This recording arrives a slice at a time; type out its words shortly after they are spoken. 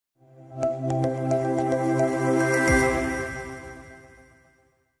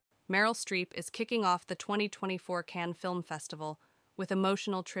Meryl Streep is kicking off the 2024 Cannes Film Festival with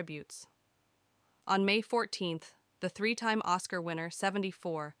emotional tributes. On May 14th, the three-time Oscar winner,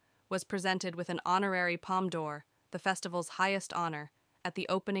 74, was presented with an honorary Palme d'Or, the festival's highest honor, at the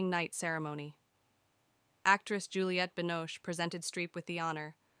opening night ceremony. Actress Juliette Binoche presented Streep with the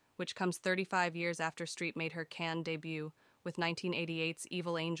honor, which comes 35 years after Streep made her Cannes debut with 1988's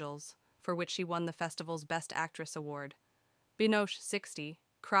Evil Angels, for which she won the festival's Best Actress award. Binoche, 60,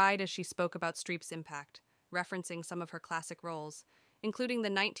 cried as she spoke about Streep's impact, referencing some of her classic roles, including the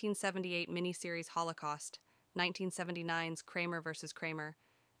 1978 miniseries Holocaust, 1979's Kramer vs. Kramer,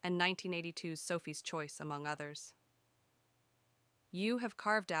 and 1982's Sophie's Choice, among others. "You have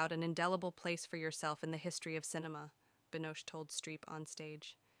carved out an indelible place for yourself in the history of cinema," Binoche told Streep on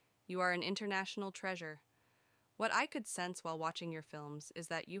stage. "You are an international treasure. What I could sense while watching your films is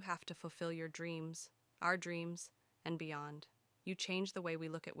that you have to fulfill your dreams, our dreams, and beyond. You change the way we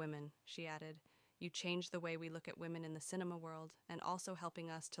look at women," she added. "You change the way we look at women in the cinema world, and also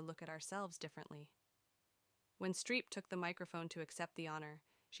helping us to look at ourselves differently." When Streep took the microphone to accept the honor,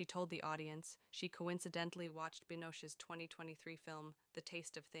 she told the audience she coincidentally watched Binoche's 2023 film, The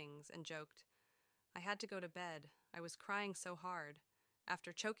Taste of Things, and joked, "I had to go to bed. I was crying so hard."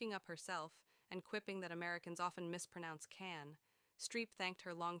 After choking up herself and quipping that Americans often mispronounce can, Streep thanked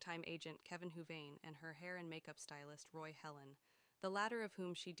her longtime agent Kevin Huvane and her hair and makeup stylist Roy Helen, the latter of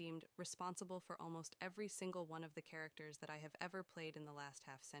whom she deemed responsible for almost every single one of the characters that I have ever played in the last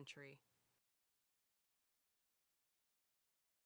half-century.